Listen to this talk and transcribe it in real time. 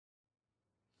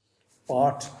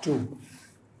Part 2,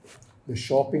 the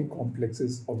shopping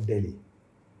complexes of Delhi.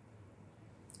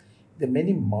 There are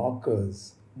many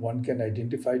markers one can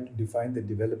identify to define the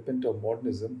development of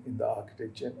modernism in the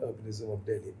architecture and urbanism of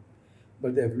Delhi.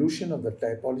 But the evolution of the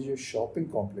typology of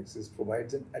shopping complexes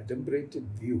provides an adumbrated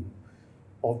view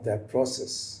of that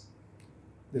process.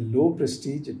 The low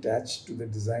prestige attached to the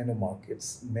designer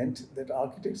markets meant that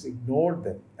architects ignored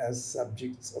them as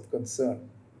subjects of concern.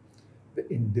 The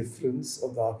indifference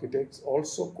of the architects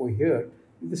also cohered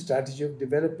with the strategy of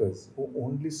developers who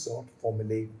only sought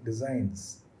formulaic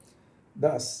designs.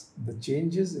 Thus, the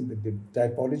changes in the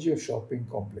typology of shopping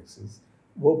complexes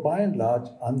were by and large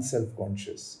unself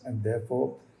conscious and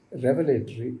therefore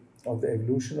revelatory of the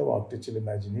evolution of architectural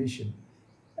imagination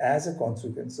as a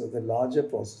consequence of the larger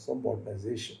process of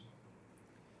modernization.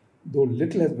 Though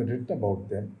little has been written about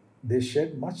them, they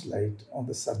shed much light on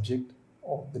the subject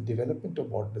of the development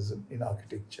of modernism in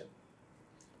architecture.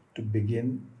 To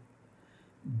begin,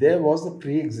 there was the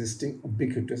pre existing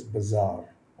ubiquitous bazaar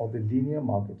or the linear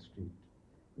market street,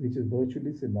 which is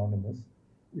virtually synonymous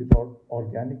with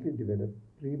organically developed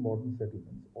pre modern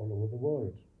settlements all over the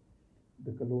world.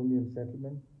 The colonial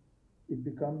settlement, it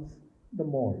becomes the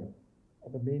mall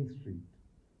or the main street,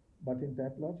 but in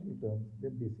typological terms, they're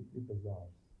basically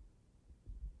bazaars.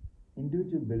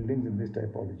 Individual buildings in this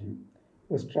typology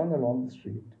were strung along the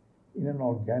street in an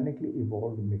organically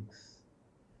evolved mix.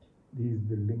 These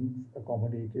buildings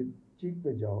accommodated cheek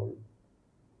bejowl,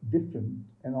 different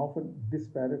and often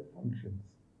disparate functions,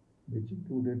 which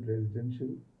included residential,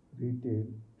 retail,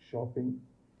 shopping,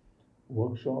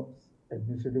 workshops,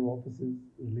 administrative offices,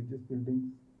 religious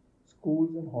buildings,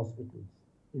 schools, and hospitals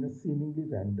in a seemingly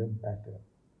random pattern.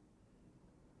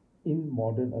 In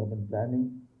modern urban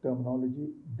planning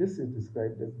terminology, this is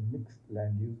described as mixed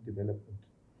land use development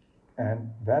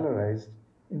and valorized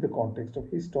in the context of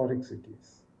historic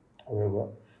cities. However,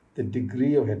 the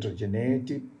degree of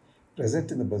heterogeneity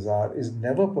present in the bazaar is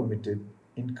never permitted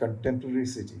in contemporary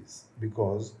cities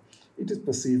because it is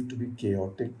perceived to be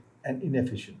chaotic and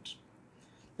inefficient.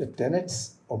 The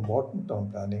tenets of modern town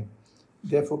planning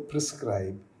therefore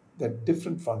prescribe that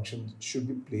different functions should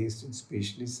be placed in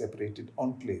spatially separated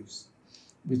enclaves,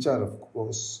 which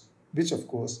of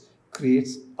course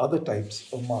creates other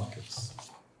types of markets.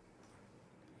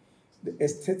 The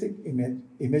aesthetic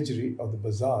imagery of the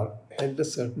bazaar held a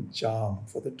certain charm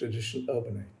for the traditional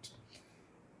urbanite,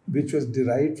 which was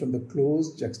derived from the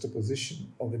close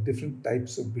juxtaposition of the different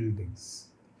types of buildings.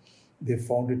 They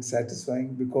found it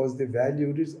satisfying because they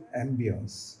valued its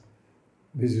ambience,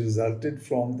 which resulted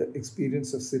from the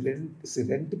experience of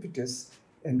serendipitous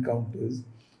encounters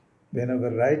when a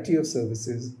variety of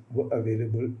services were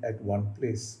available at one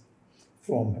place,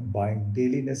 from buying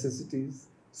daily necessities,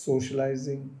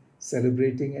 socializing,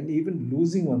 celebrating, and even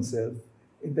losing oneself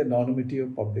in the anonymity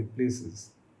of public places.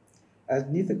 As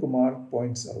Neeta Kumar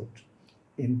points out,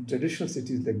 in traditional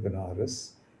cities like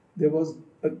Benares, there was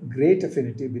a great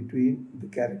affinity between the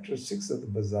characteristics of the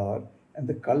bazaar and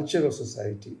the culture of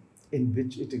society in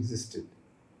which it existed.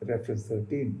 Reference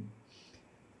 13.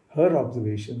 Her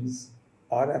observations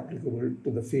are applicable to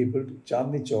the fabled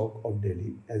Chandni Chowk of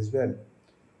Delhi as well,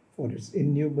 for its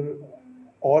innumerable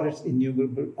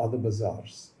other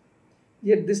bazaars.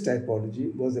 Yet this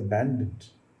typology was abandoned,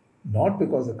 not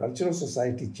because the culture of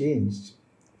society changed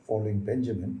following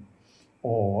Benjamin,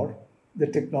 or the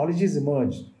technologies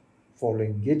emerged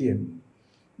following Gideon,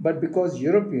 but because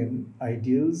European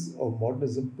ideals of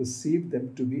modernism perceived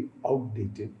them to be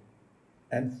outdated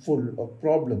and full of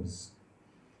problems.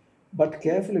 But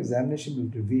careful examination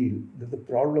will reveal that the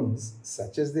problems,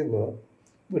 such as they were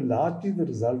largely the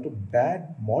result of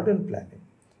bad modern planning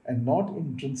and not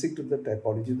intrinsic to the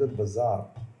typology of the bazaar.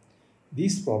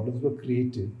 These problems were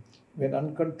created when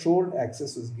uncontrolled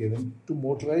access was given to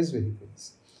motorized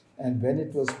vehicles and when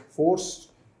it was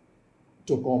forced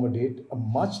to accommodate a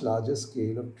much larger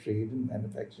scale of trade and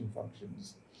manufacturing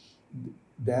functions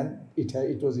than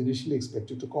it was initially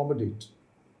expected to accommodate.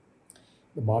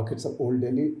 The markets of Old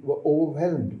Delhi were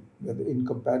overwhelmed with the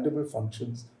incompatible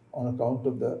functions on account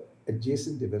of the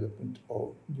adjacent development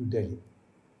of New Delhi.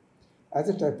 As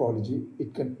a typology,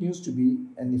 it continues to be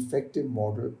an effective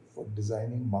model for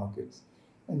designing markets,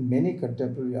 and many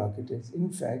contemporary architects,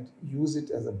 in fact, use it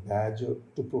as a badge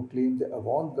to proclaim their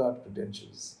avant garde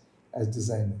credentials as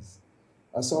designers,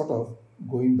 a sort of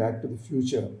going back to the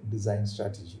future design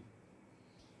strategy.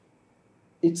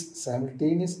 Its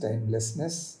simultaneous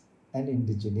timelessness and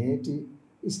indigeneity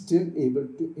is still able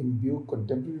to imbue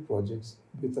contemporary projects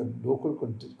with a local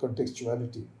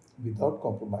contextuality without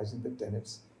compromising the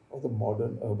tenets of the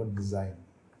modern urban design.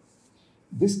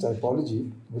 This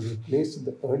typology was replaced in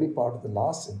the early part of the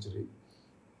last century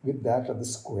with that of the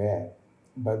square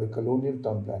by the colonial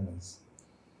town planners.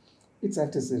 Its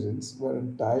antecedents were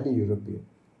entirely European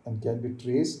and can be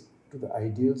traced to the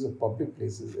ideals of public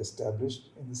places established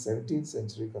in the 17th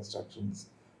century constructions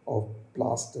of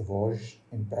Place de Vosges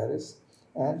in Paris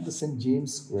and the St.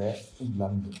 James Square in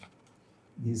London.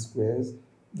 These squares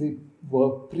were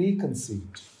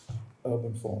preconceived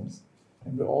urban forms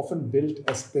and were often built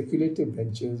as speculative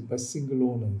ventures by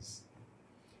single owners.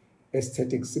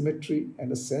 Aesthetic symmetry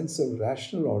and a sense of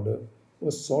rational order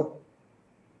was sought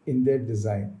in their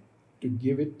design to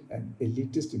give it an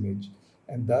elitist image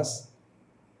and thus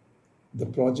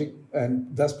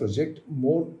project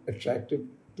more attractive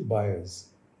to buyers.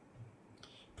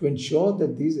 To ensure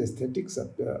that these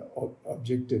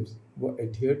objectives were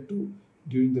adhered to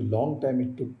during the long time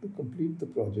it took to complete the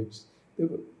projects,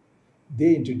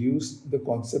 they introduced the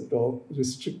concept of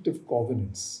restrictive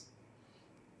covenants.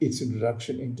 Its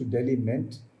introduction into Delhi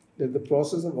meant that the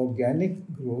process of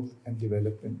organic growth and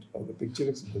development of the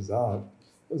picturesque bazaar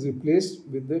was replaced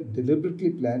with the deliberately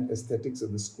planned aesthetics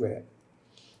of the square.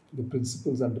 The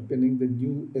principles underpinning the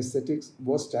new aesthetics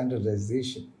was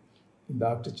standardization in the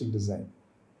architectural design.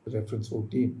 Reference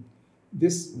 14.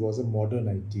 This was a modern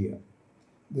idea.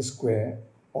 The square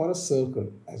or a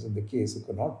circle, as in the case of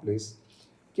Connaught Place,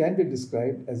 can be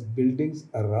described as buildings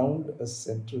around a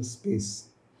central space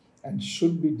and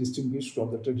should be distinguished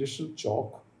from the traditional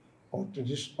chalk of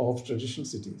traditional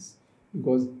cities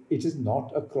because it is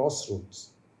not a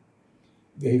crossroads.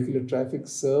 Vehicular traffic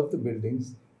serves the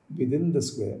buildings within the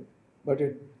square, but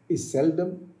it is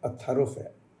seldom a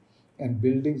thoroughfare, and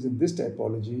buildings in this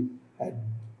typology had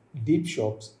deep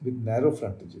shops with narrow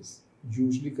frontages,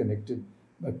 usually connected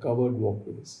by covered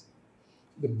walkways.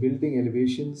 The building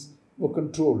elevations were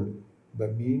controlled by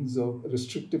means of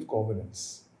restrictive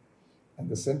covenants, and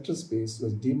the central space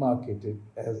was demarcated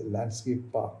as a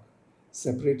landscape park,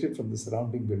 separated from the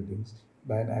surrounding buildings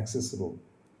by an access road.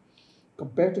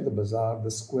 Compared to the bazaar,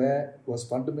 the square was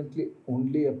fundamentally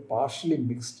only a partially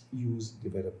mixed use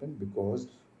development because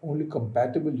only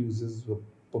compatible uses were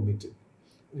permitted: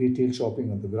 retail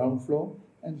shopping on the ground floor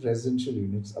and residential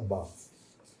units above.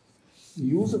 The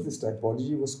use of this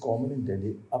typology was common in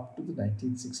Delhi up to the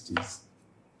 1960s,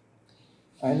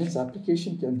 and its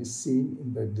application can be seen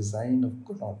in the design of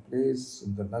Connaught Place,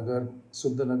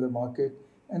 Sundarnagar Market,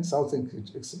 and South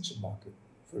Extension Market,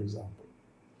 for example.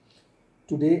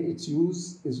 Today, its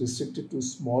use is restricted to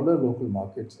smaller local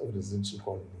markets of residential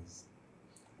colonies.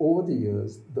 Over the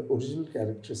years, the original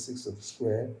characteristics of the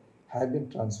square have been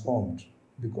transformed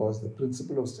because the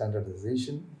principle of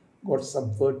standardization got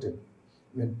subverted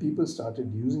when people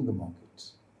started using the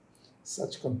market.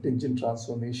 Such contingent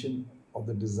transformation of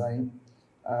the design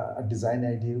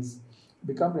ideals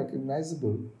become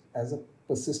recognizable as a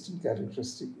persistent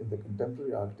characteristic in the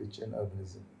contemporary architecture and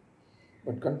urbanism.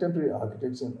 But contemporary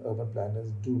architects and urban planners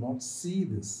do not see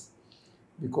this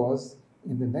because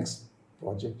in the next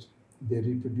project they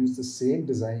reproduce the same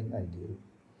design ideal,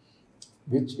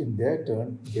 which in their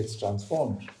turn gets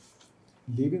transformed,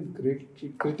 leaving the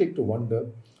critic to wonder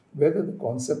whether the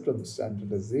concept of the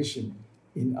standardization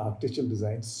in architectural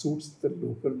design suits the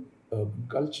local urban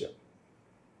culture.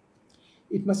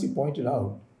 It must be pointed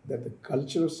out that the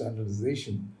culture of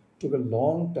standardization took a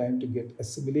long time to get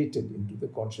assimilated into the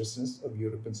consciousness of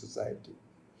European society.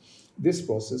 This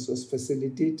process was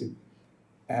facilitated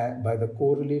by the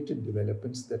correlated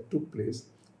developments that took place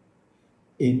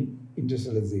in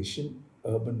industrialization,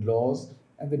 urban laws,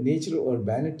 and the nature of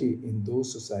urbanity in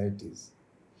those societies.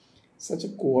 Such a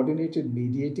coordinated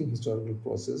mediating historical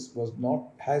process has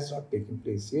not taken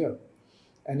place here,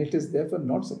 and it is therefore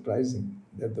not surprising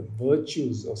that the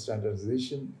virtues of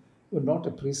standardization were not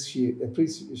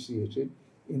appreciated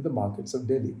in the markets of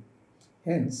Delhi.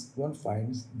 Hence, one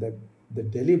finds that the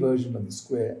Delhi version of the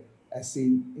square, as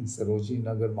seen in Sarojini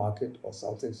Nagar Market or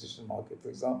South Extension Market, for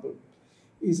example,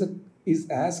 is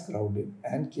as crowded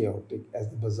and chaotic as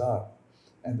the bazaar,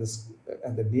 and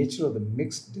the nature of the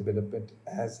mixed development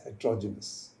as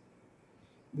heterogeneous.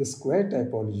 The square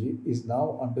typology is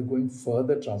now undergoing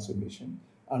further transformation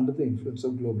under the influence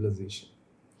of globalization.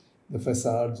 The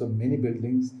facades of many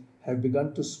buildings have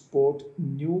begun to sport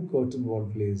new curtain wall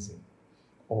glazing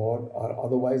or are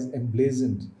otherwise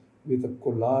emblazoned with a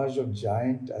collage of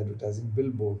giant advertising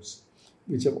billboards,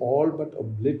 which have all but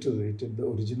obliterated the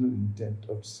original intent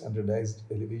of standardized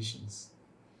elevations.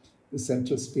 The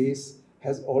central space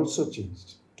has also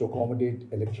changed to accommodate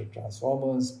electric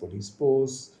transformers, police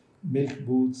posts, milk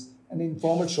booths, and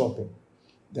informal shopping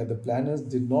that the planners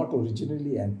did not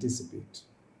originally anticipate.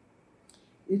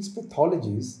 Its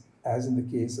pathologies, as in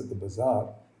the case of the bazaar,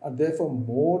 are therefore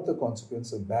more the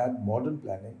consequence of bad modern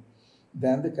planning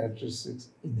than the characteristics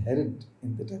inherent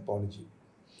in the typology.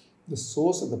 The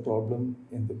source of the problem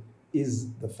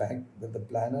is the fact that the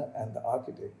planner and the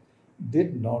architect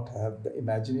did not have the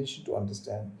imagination to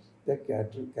understand the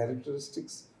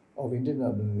characteristics of Indian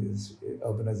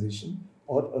urbanization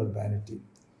or urbanity.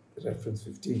 Reference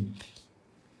 15.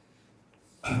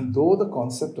 Though the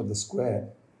concept of the square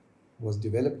was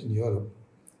developed in Europe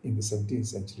in the 17th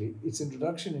century, its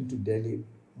introduction into Delhi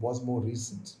was more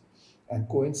recent and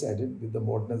coincided with the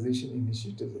modernization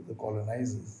initiatives of the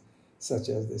colonizers, such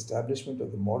as the establishment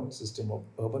of the modern system of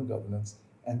urban governance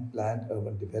and planned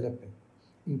urban development,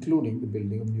 including the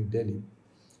building of New Delhi.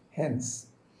 Hence,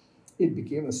 it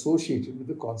became associated with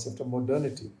the concept of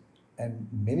modernity, and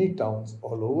many towns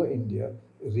all over India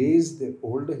razed their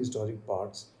older historic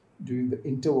parts during the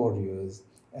interwar years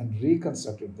and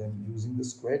reconstructed them using the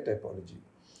square typology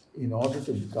in order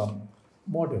to become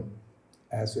modern.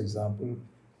 As, for example,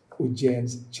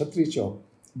 Ujjain's Chhatri Chowk,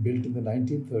 built in the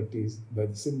 1930s by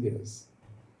the Scindias.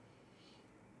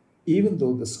 Even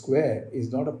though the square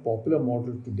is not a popular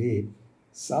model today,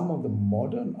 some of the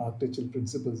modern architectural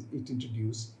principles it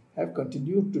introduced have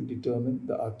continued to determine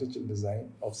the architectural design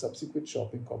of subsequent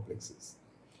shopping complexes.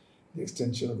 The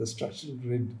extension of the structural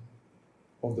grid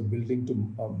of the building to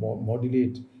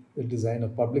modulate the design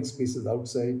of public spaces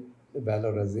outside, the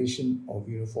valorization of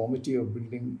uniformity of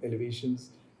building elevations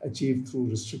achieved through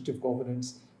restrictive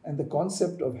covenants, and the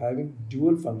concept of having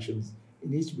dual functions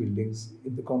in each buildings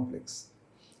in the complex.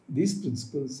 These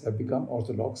principles have become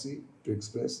orthodoxy to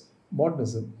express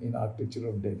modernism in architecture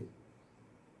of Delhi.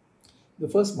 The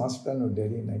first master plan of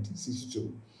Delhi in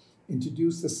 1962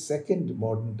 introduced the second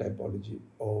modern typology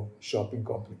of shopping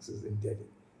complexes in Delhi,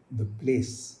 the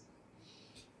place.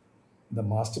 The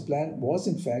master plan was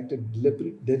in fact a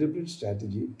deliberate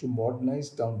strategy to modernize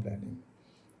town planning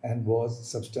and was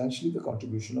substantially the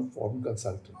contribution of foreign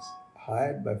consultants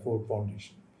hired by Ford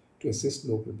Foundation to assist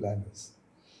local planners.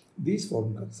 These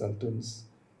foreign consultants,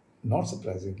 not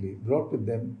surprisingly, brought with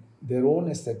them their own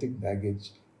aesthetic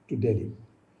baggage to Delhi.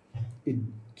 It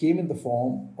came in the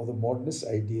form of the modernist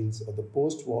ideals of the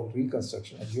post war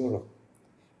reconstruction of Europe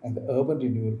and the urban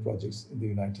renewal projects in the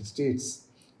United States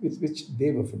with which they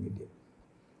were familiar.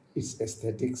 Its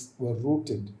aesthetics were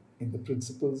rooted in the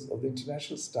principles of the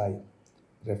international style,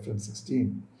 reference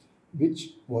 16,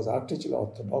 which was architectural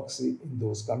orthodoxy in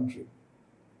those countries.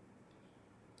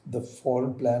 The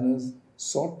foreign planners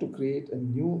sought to create a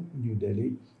new New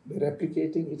Delhi by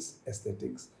replicating its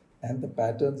aesthetics and the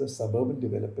patterns of suburban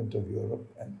development of Europe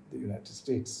and the United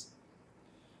States.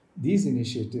 These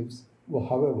initiatives were,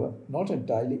 however, not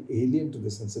entirely alien to the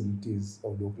sensibilities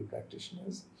of local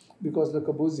practitioners because Le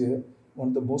Corbusier, one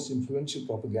of the most influential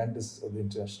propagandists of the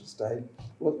international style,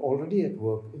 was already at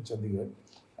work in Chandigarh,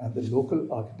 and the local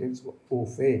architects were au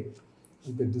fait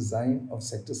with the design of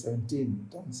Sector 17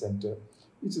 town centre,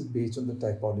 which is based on the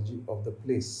typology of the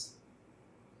place.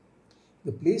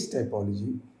 The place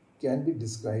typology can be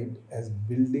described as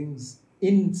buildings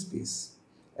in space,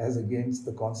 as against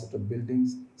the concept of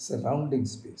buildings surrounding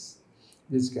space,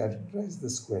 which characterize the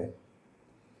square.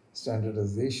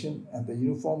 Standardization and the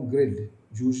uniform grid,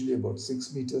 usually about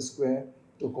 6 meters square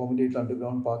to accommodate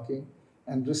underground parking,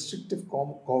 and restrictive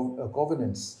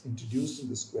covenants introduced in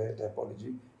the square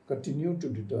typology continue to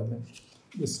determine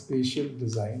the spatial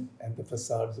design and the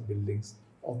facades of buildings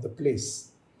of the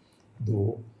place,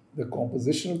 though the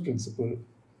compositional principle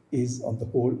is on the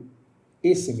whole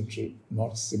asymmetry,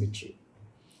 not symmetry.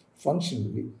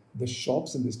 Functionally, the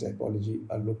shops in this typology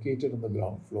are located on the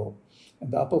ground floor,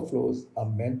 and the upper floors are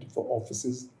meant for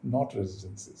offices, not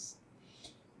residences.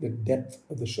 The depth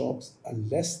of the shops are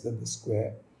less than the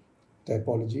square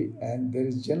typology, and there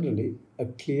is generally a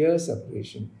clear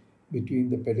separation between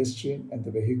the pedestrian and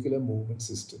the vehicular movement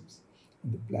systems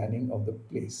in the planning of the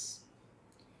place.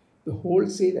 The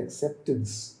wholesale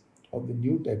acceptance of the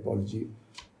new typology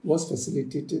was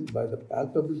facilitated by the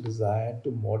palpable desire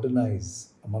to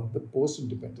modernize among the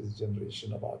post-independence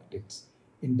generation of architects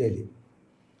in Delhi.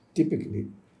 Typically,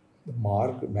 the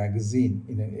Mark magazine,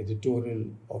 in an editorial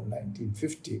of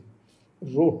 1950,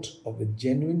 wrote of the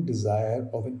genuine desire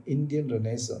of an Indian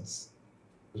Renaissance,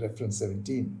 reference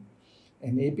 17,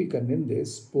 and A.P. Kaninde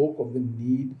spoke of the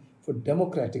need for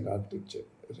democratic architecture,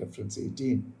 reference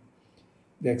 18.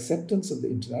 The acceptance of the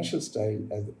international style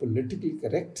as the politically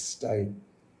correct style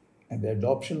and the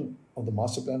adoption of the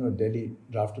master plan of Delhi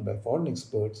drafted by foreign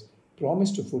experts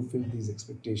promised to fulfill these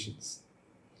expectations.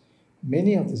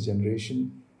 Many of this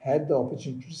generation had the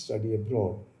opportunity to study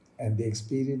abroad, and they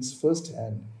experienced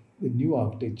firsthand the new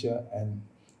architecture and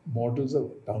models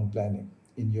of town planning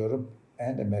in Europe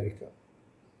and America.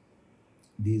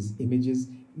 These images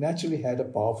naturally had a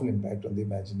powerful impact on the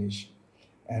imagination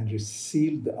and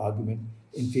sealed the argument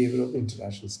in favor of the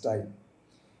international style.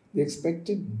 They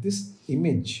expected this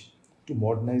image to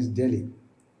modernize Delhi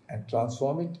and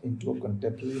transform it into a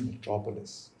contemporary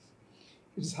metropolis.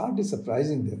 It is hardly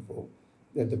surprising, therefore,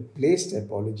 that the place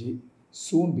typology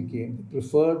soon became the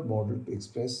preferred model to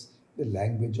express the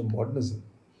language of modernism,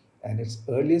 and its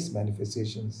earliest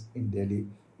manifestations in Delhi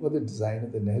were the design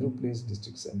of the Nehru Place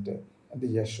District Centre and the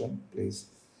Yashwant Place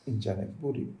in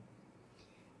Janakpuri.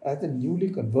 As the newly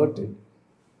converted,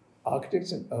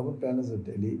 architects and urban planners of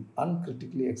Delhi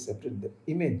uncritically accepted the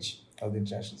image of the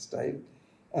international style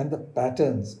and the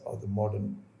patterns of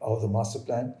the master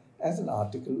plan as an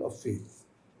article of faith.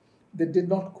 They did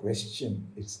not question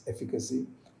its efficacy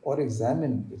or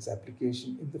examine its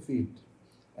application in the field.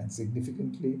 And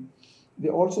significantly, they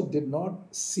also did not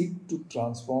seek to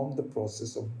transform the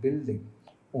process of building,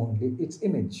 only its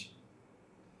image.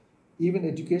 Even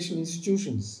educational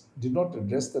institutions did not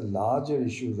address the larger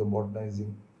issues of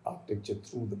modernizing architecture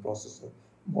through the process of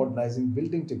modernizing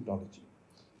building technology.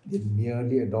 They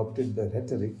merely adopted the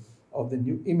rhetoric of the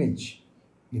new image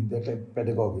in their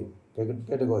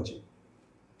pedagogy.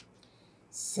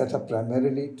 Set up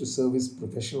primarily to service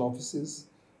professional offices,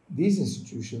 these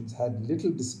institutions had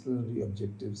little disciplinary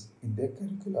objectives in their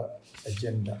curricular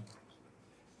agenda.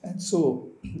 And so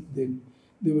they,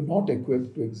 they were not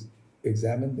equipped to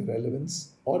examine the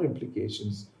relevance or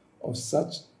implications of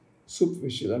such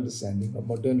superficial understanding of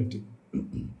modernity.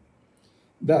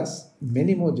 Thus,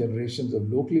 many more generations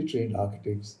of locally trained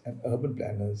architects and urban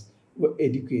planners were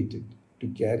educated to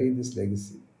carry this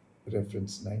legacy.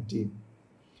 Reference 19.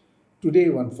 Today,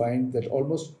 one finds that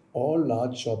almost all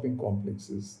large shopping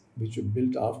complexes which were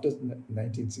built after the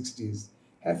 1960s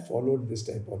have followed this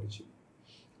typology,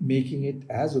 making it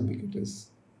as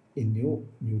ubiquitous in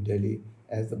New Delhi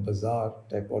as the bazaar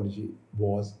typology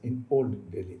was in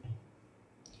Old Delhi.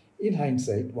 In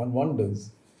hindsight, one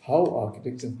wonders how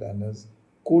architects and planners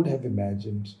could have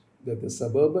imagined that the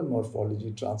suburban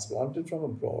morphology transplanted from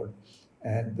abroad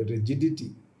and the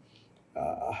rigidity,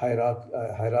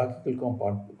 hierarchical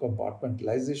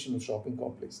compartmentalization of shopping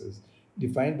complexes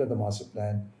defined by the master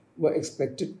plan were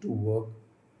expected to work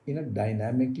in a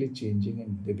dynamically changing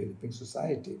and developing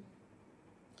society.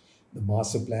 The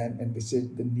master plan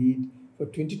envisaged the need for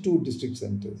 22 district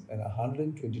centers and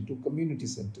 122 community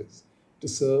centers to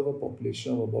serve a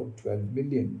population of about 12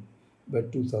 million by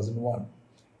 2001.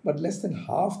 But less than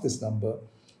half this number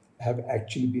have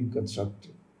actually been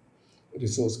constructed.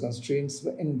 Resource constraints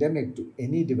were endemic to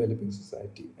any developing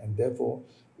society, and therefore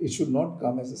it should not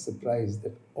come as a surprise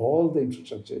that all the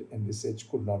infrastructure envisaged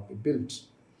could not be built.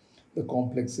 The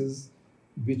complexes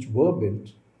which were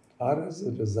built are as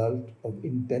a result of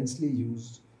intensely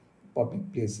used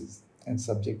public places and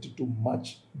subjected to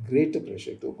much greater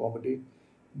pressure to accommodate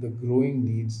the growing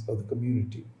needs of the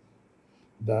community.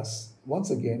 Thus, once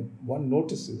again, one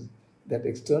notices that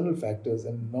external factors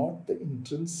and not the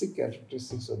intrinsic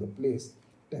characteristics of the place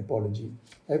typology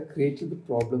have created the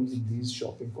problems in these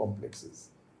shopping complexes.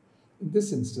 In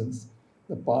this instance,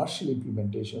 the partial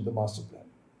implementation of the master plan.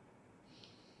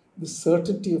 The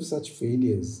certainty of such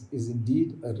failures is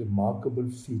indeed a remarkable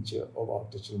feature of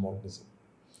architectural modernism,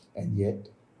 and yet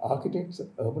architects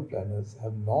and urban planners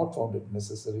have not found it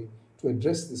necessary to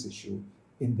address this issue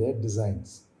in their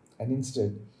designs, and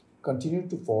instead continue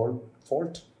to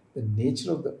fault the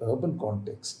nature of the urban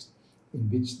context in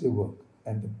which they work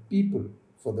and the people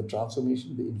for the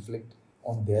transformation they inflict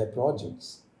on their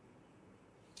projects.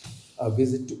 A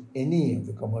visit to any of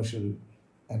the commercial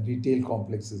and retail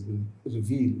complexes will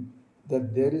reveal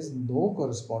that there is no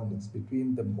correspondence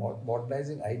between the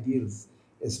modernizing ideals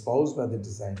espoused by the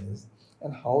designers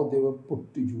and how they were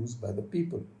put to use by the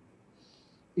people.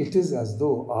 It is as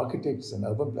though architects and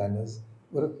urban planners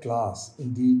were a class,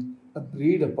 indeed a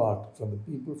breed apart from the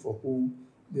people for whom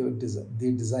they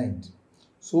designed.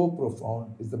 So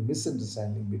profound is the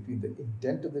misunderstanding between the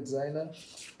intent of the designer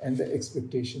and the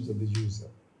expectations of the user.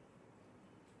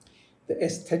 The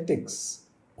aesthetics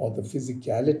or the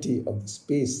physicality of the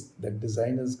space that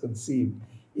designers conceived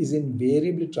is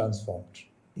invariably transformed,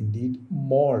 indeed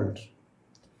mauled.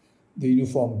 The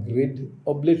uniform grid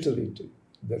obliterated,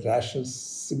 the rational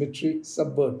symmetry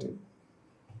subverted.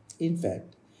 In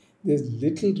fact, there is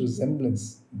little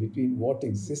resemblance between what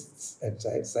exists at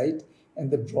site and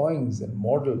the drawings and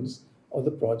models of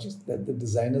the projects that the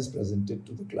designers presented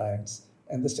to the clients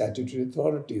and the statutory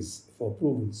authorities for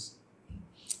approvals.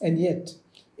 And yet,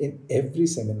 in every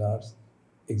seminar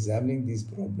examining these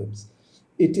problems,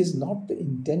 it is not the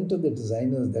intent of the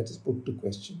designers that is put to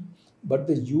question, but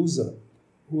the user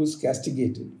who is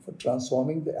castigated for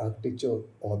transforming the architecture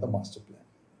or the master plan.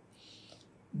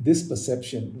 This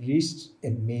perception reached a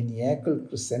maniacal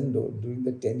crescendo during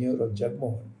the tenure of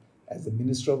Jagmohan as the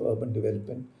Minister of Urban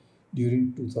Development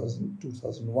during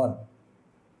 2001.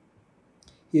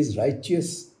 His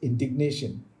righteous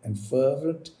indignation and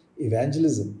fervent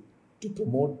evangelism to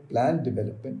promote planned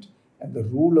development and the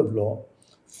rule of law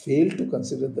failed to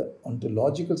consider the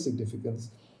ontological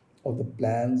significance of the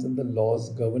plans and the laws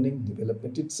governing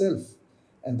development itself,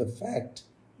 and the fact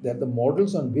that the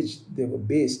models on which they were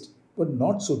based were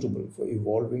not suitable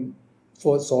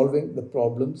for solving the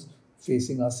problems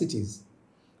facing our cities.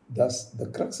 Thus, the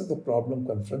crux of the problem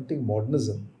confronting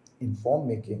modernism in form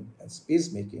making and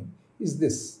space making is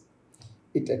this: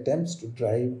 it attempts to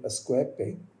drive a square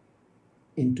peg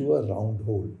into a round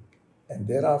hole and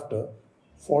thereafter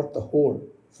fault the hole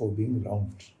for being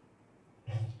round.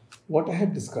 What I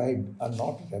have described are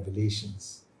not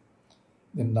revelations.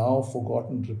 The now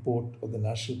forgotten report of the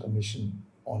National Commission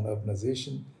on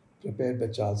Urbanization, prepared by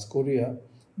Charles Correa,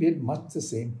 made much the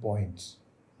same points.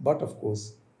 But of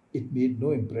course, it made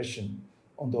no impression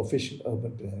on the official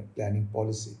urban planning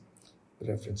policy,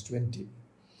 reference 20.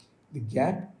 The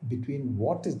gap between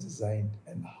what is designed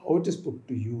and how it is put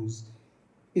to use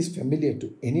is familiar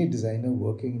to any designer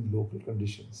working in local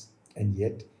conditions, and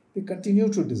yet they continue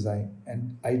to design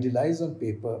and idealize on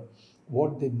paper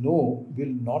what they know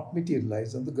will not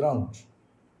materialize on the ground.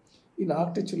 In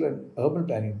architectural and urban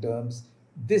planning terms,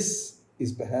 this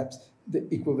is perhaps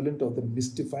the equivalent of the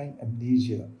mystifying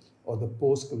amnesia or the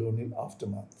post-colonial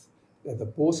aftermath that the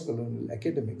post-colonial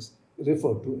academics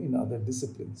refer to in other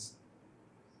disciplines.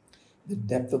 The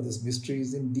depth of this mystery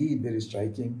is indeed very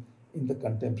striking in the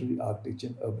contemporary architecture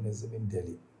and urbanism in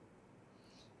Delhi.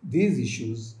 These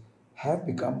issues have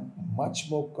become much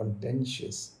more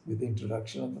contentious with the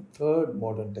introduction of the third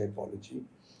modern typology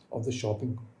of the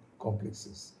shopping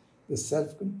complexes, the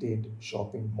self-contained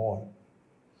shopping mall.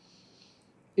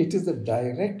 It is the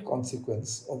direct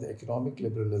consequence of the economic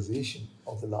liberalization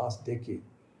of the last decade.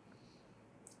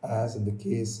 As in the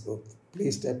case of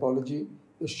place typology,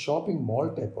 the shopping mall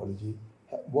typology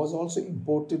was also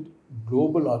imported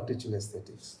global architectural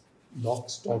aesthetics, lock,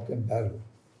 stock, and barrel,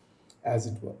 as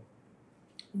it were.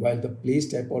 While the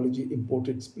place typology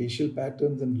imported spatial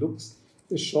patterns and looks,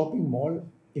 the shopping mall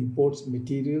imports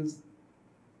materials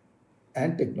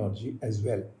and technology as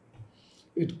well.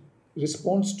 It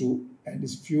responds to and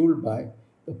is fueled by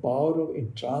the power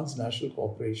of transnational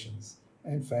corporations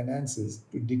and finances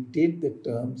to dictate the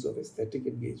terms of aesthetic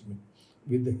engagement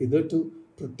with the hitherto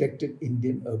protected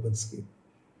Indian urban scale.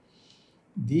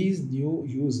 These new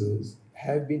users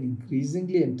have been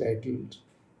increasingly entitled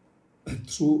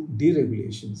through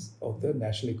deregulations of the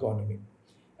national economy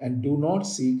and do not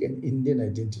seek an Indian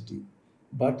identity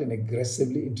but an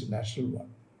aggressively international one.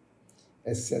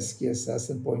 As Saskia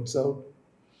Sassen points out,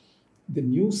 the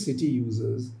new city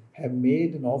users have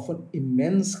made an often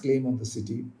immense claim on the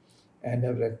city and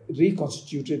have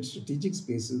reconstituted strategic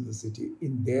spaces of the city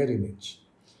in their image.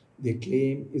 Their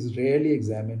claim is rarely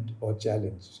examined or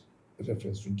challenged.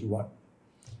 Reference 21.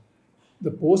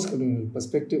 The post-colonial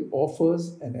perspective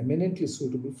offers an eminently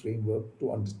suitable framework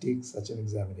to undertake such an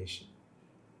examination.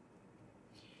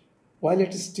 While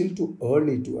it is still too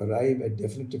early to arrive at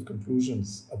definitive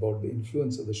conclusions about the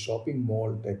influence of the shopping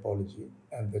mall typology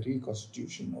and the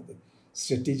reconstitution of the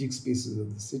strategic spaces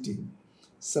of the city,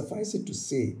 suffice it to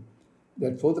say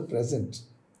that for the present,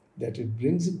 that it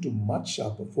brings into much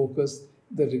sharper focus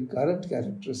the recurrent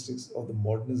characteristics of the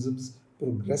modernism's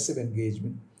progressive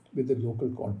engagement with the local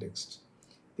context,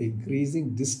 the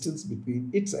increasing distance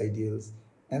between its ideals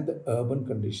and the urban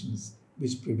conditions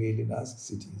which prevail in our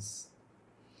cities.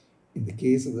 In the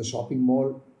case of the shopping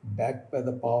mall, backed by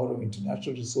the power of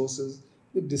international resources,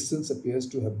 the distance appears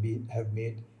to have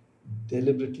made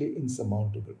deliberately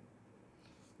insurmountable.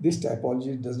 This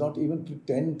typology does not even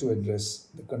pretend to address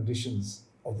the conditions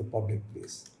of the public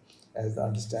place, as the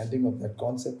understanding of that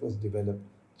concept was developed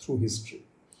through history,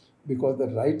 because the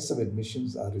rights of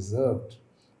admissions are reserved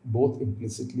both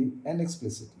implicitly and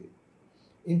explicitly.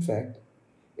 In fact,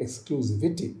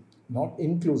 exclusivity, not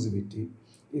inclusivity,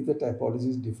 is the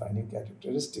typology's defining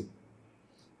characteristic.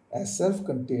 As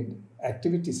self-contained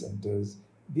activity centers,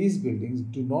 these buildings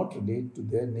do not relate to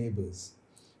their neighbors.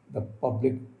 The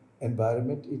public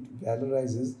environment it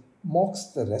valorizes mocks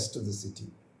the rest of the city.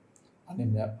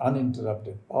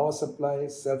 Uninterrupted power supply,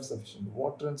 self-sufficient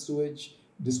water and sewage,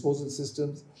 disposal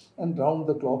systems, and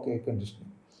round-the-clock air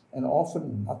conditioning, and offers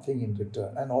nothing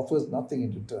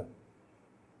in return.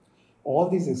 All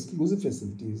these exclusive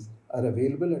facilities are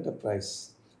available at a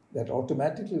price that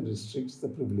automatically restricts the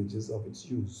privileges of its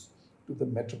use to the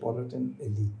metropolitan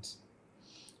elite.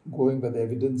 Going by the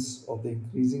evidence of the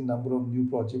increasing number of new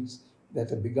projects that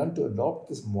have begun to adopt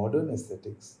this modern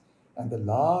aesthetics and the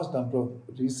large number of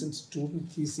recent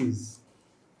student theses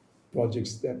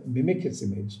projects that mimic its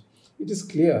image, it is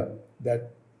clear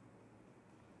that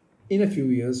in a few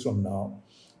years from now,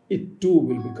 it too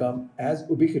will become as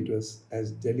ubiquitous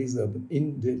as Delhi's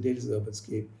urban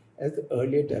scape as the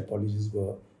earlier typologies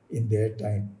were in their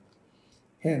time.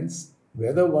 Hence,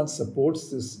 whether one supports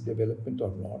this development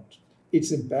or not,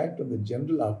 its impact on the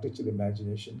general architectural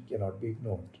imagination cannot be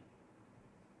ignored.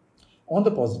 On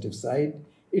the positive side,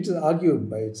 it is argued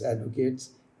by its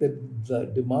advocates that the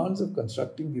demands of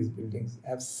constructing these buildings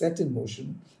have set in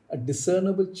motion a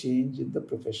discernible change in the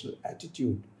professional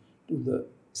attitude to the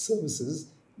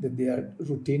services that they are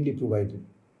routinely provided.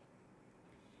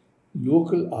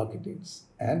 Local architects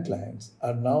and clients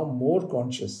are now more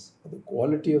conscious of the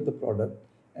quality of the product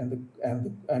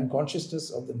and consciousness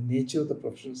of the nature of the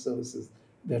professional services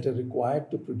that are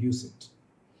required to produce it.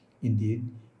 Indeed,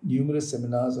 numerous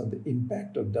seminars on the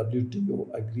impact of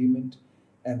WTO agreement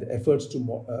and the efforts to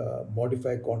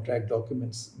modify contract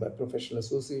documents by professional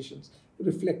associations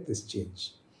reflect this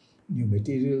change. New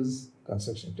materials,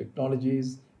 construction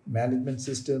technologies, management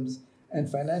systems, and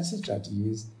financial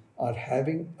strategies are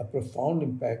having a profound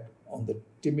impact on the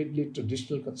timidly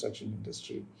traditional construction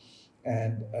industry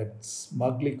and a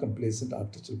smugly complacent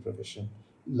architectural profession,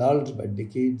 lulled by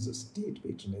decades of state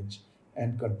patronage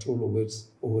and control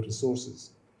over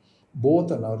resources.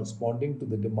 Both are now responding to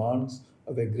the demands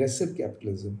of aggressive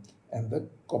capitalism and the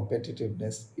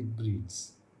competitiveness it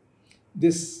breeds.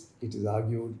 This, it is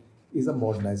argued, is a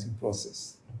modernizing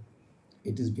process.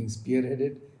 It is being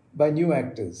spearheaded by new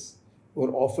actors who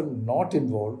are often not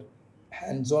involved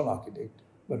hands on architect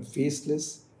but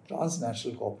faceless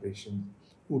transnational corporations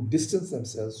who distance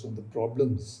themselves from the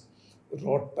problems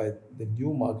wrought by the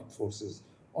new market forces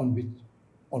on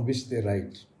which they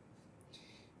ride.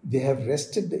 They have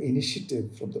wrested the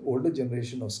initiative from the older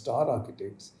generation of star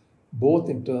architects, both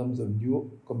in terms of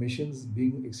new commissions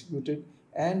being executed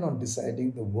and on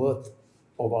deciding the worth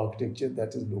of architecture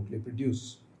that is locally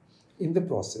produced. In the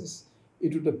process,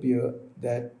 it would appear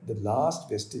that the last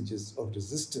vestiges of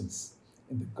resistance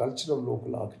in the culture of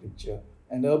local architecture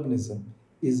and urbanism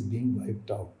is being wiped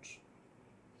out.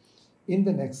 In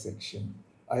the next section,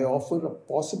 I offer a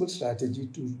possible strategy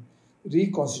to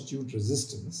reconstitute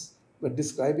resistance by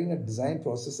describing a design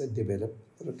process I developed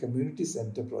for a community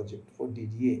center project for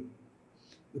DDA.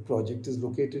 The project is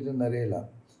located in Narela,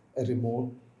 a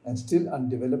remote and still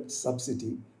undeveloped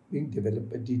sub-city being developed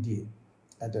by DDA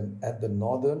at the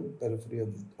northern periphery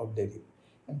of Delhi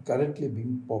and currently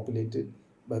being populated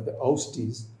by the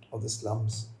ousties of the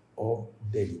slums of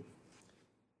Delhi.